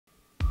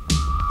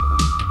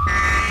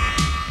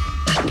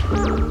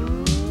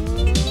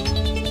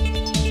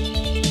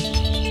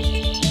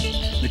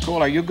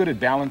Nicole, are you good at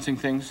balancing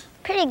things?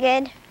 Pretty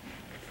good.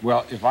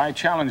 Well, if I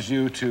challenged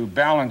you to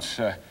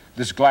balance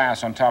this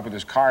glass on top of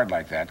this card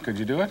like that, could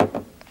you do it?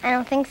 I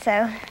don't think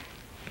so.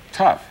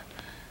 Tough.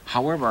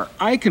 However,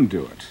 I can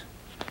do it.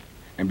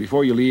 And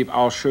before you leave,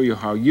 I'll show you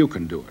how you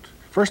can do it.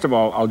 First of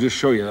all, I'll just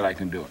show you that I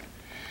can do it.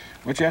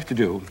 What you have to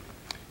do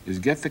is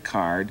get the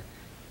card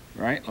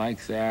right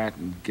like that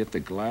and get the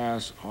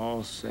glass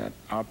all set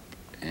up.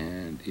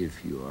 And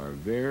if you are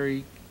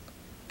very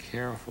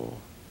careful,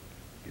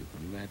 you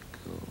can let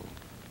go.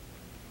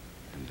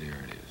 And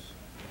there it is.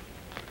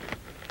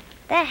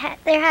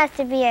 There has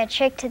to be a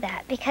trick to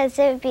that, because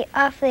it would be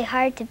awfully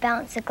hard to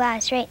balance the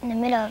glass right in the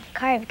middle of the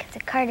card because the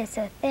card is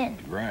so thin.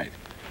 Right.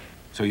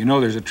 So you know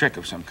there's a trick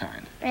of some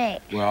kind.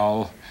 Right.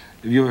 Well,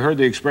 have you heard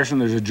the expression,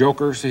 there's a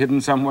joker hidden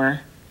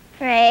somewhere?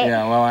 Right.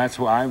 Yeah, well, that's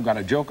why I've got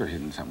a joker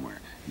hidden somewhere.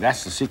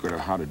 That's the secret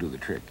of how to do the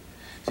trick.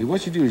 See,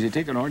 what you do is you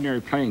take an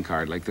ordinary playing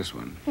card like this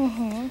one.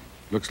 Mm-hmm.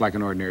 Looks like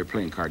an ordinary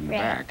playing card in the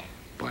back,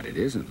 but it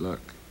isn't. Look,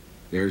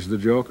 there's the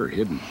joker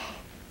hidden.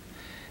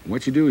 And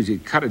what you do is you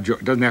cut a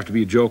joker. It doesn't have to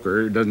be a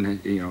joker. It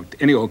doesn't,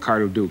 any old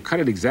card will do. Cut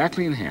it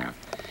exactly in half,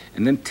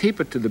 and then tape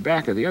it to the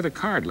back of the other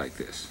card like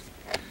this.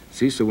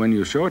 See, so when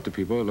you show it to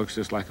people, it looks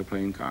just like a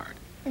playing card.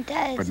 It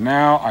does. But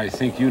now I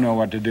think you know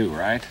what to do,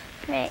 right?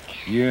 Right.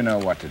 You know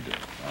what to do.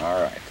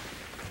 All right.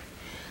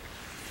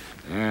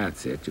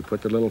 That's it. You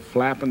put the little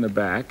flap in the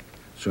back.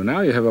 So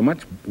now you have a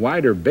much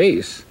wider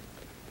base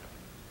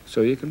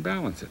so you can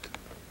balance it.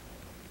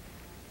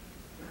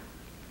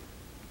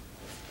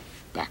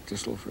 Back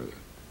just a little further.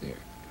 There.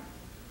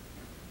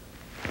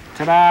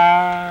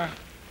 Ta-da!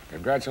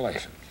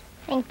 Congratulations.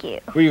 Thank you.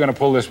 Who are you going to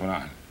pull this one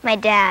on? My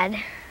dad.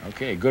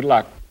 Okay, good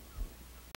luck.